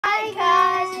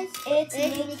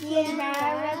It's Nikki and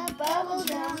Mara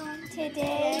Bubblegum.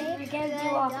 Today we're gonna do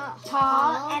a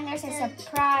haul, and there's a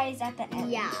surprise at the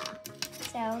end. Yeah.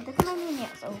 So look at my new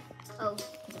nails. Oh.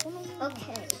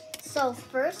 Okay. So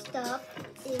first up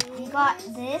is we got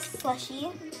this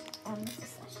slushie. This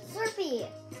is slushie. Slurpee.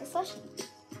 It's a slushie.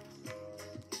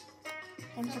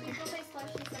 Some people say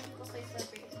slushy, some people say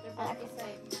slurpee. They're both the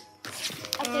same.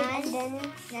 Okay, and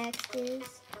then Next is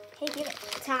hey, give it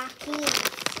Takis.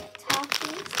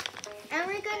 Takis. And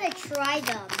we're gonna try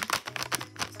them.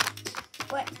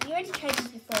 What? We already tried these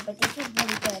before, but this was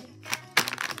really good.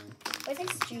 It was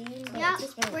extreme, but Yeah,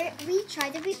 it's just really good. we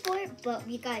tried it before, but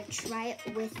we gotta try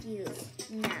it with you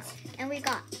now. And we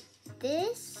got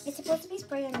this. It's supposed to be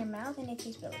sprayed on your mouth, and it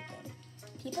tastes really good.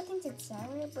 People think it's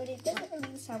sour, but it doesn't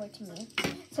really sour to me.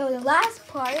 So the last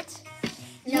part,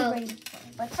 No.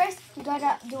 But first we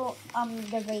gotta do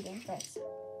the rating first.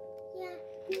 Yeah.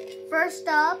 First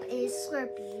up is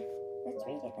Slurpee. Let's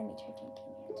rate it. Let me try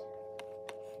drinking it.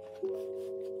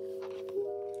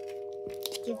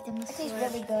 Give them a It tastes slurp.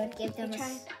 really good. Give them a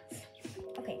try.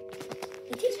 Okay,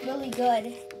 it tastes really good.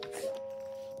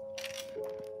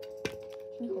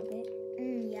 Can you hold it?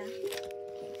 Yeah.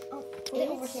 Oh, hold it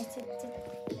over here too.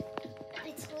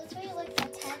 It's literally like a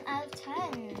 10 out of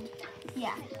 10.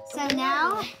 Yeah. So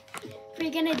now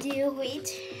we're gonna do,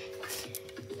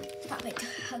 Stop it.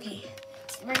 Okay.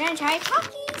 So we're gonna try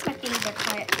Takis, my favorite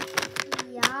part.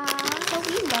 yeah. So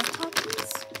we love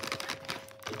Takis.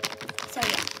 So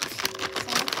yeah. So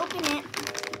let's open it.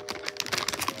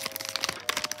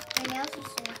 My nails are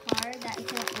so hard that I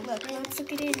can't open Look, it. let's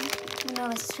look it in. No,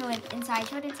 let's show it inside.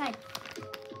 Show it inside.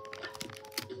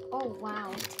 Oh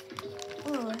wow.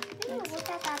 Ooh. Ooh, look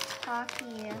at that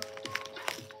Taki.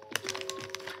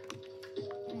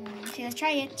 Okay, let's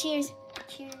try it. Cheers.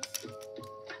 Cheers.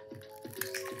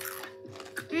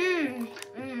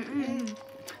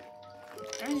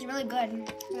 This is really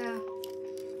good. Yeah.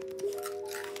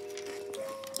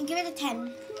 I'll give it a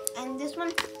 10. And this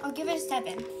one, I'll give it a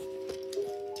 7.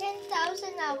 10,000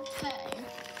 out of 10.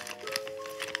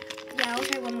 Yeah, I'll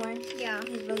try one more. Yeah.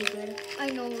 It's really good. I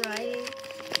know, right?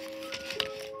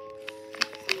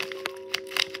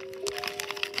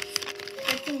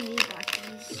 15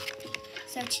 boxes.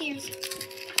 So cheers.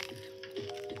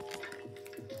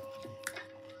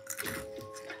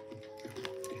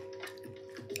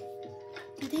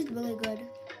 It tastes really good.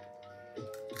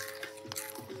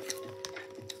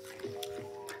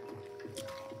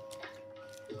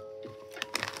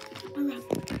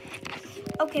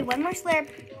 Okay, one more slurp.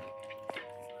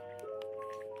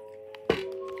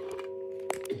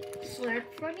 Slurp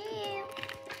for me.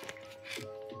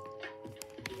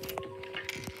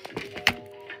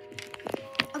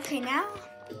 Okay, now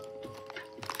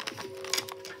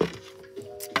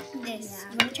this.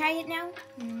 Yeah. You want to try it now?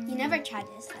 You never tried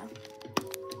this though.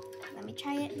 Let me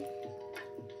try it.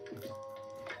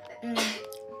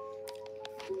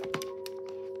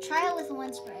 Try it with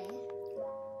one spray.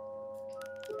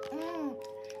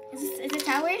 Is it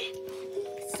sour?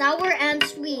 Sour and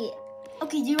sweet.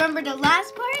 Okay, do you remember the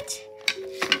last part?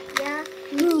 Yeah.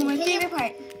 Ooh, my Can you- favorite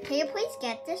part. Can you please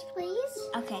get this, please?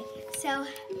 Okay, so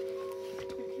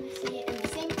let's see it at the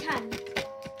same time.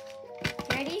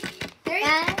 Ready? 3,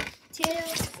 And 2,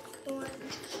 1.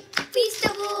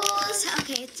 Feastables!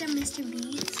 Okay, it's a Mr.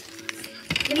 Beast.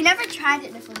 We never tried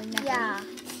it before. Never. yeah,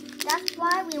 that's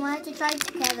why we wanted to try it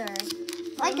together.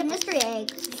 Like a mystery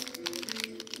egg.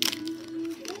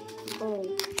 Oh,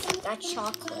 that's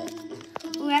chocolate.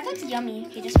 Ooh, that looks yummy.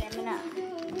 Okay, just wrap it up.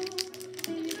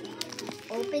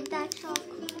 Open that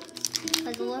chocolate.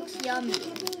 Because it looks yummy.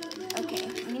 Okay,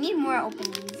 we need more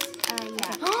openings.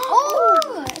 Yeah.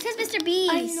 Oh! It says Mr.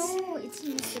 Beast. I know, it's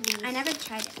Mr. Beast. I never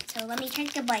tried it, so let me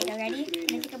take a bite. Ready?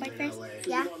 Can I take a bite first?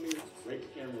 Yeah.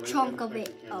 Chunk of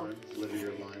it. Oh.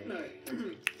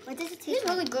 What does it taste It's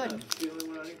really like? good.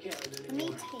 Let me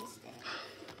taste it.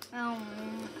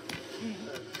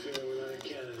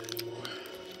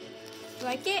 You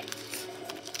like it?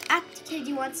 Kid,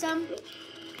 you want some?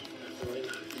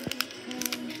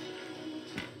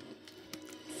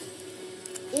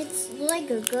 It's like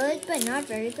good, but not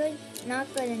very good.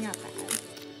 Not good and not bad.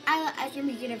 I can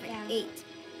make it over 8.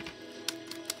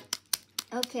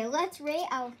 Okay, let's rate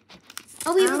our.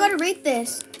 Oh, we forgot to rate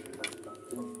this.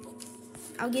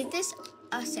 I'll give this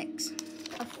a 6.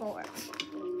 A 4.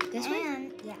 This one?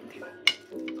 And yeah.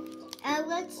 And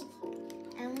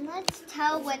let's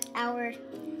tell what our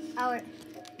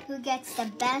who gets the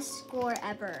best score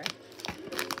ever.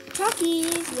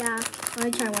 Takis. Yeah. Let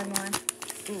me try one more.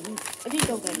 I think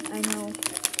so good. I know.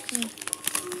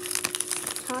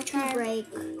 Try. Break.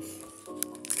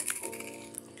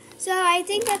 So I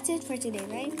think that's it for today,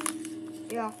 right?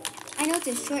 Yeah. I know it's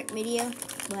a short video,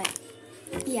 but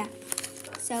yeah.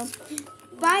 So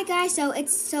bye guys. So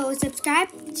subscribe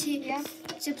to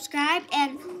subscribe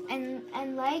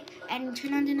and like and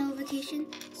turn on the notification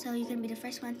so you can be the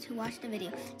first one to watch the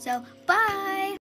video. So bye.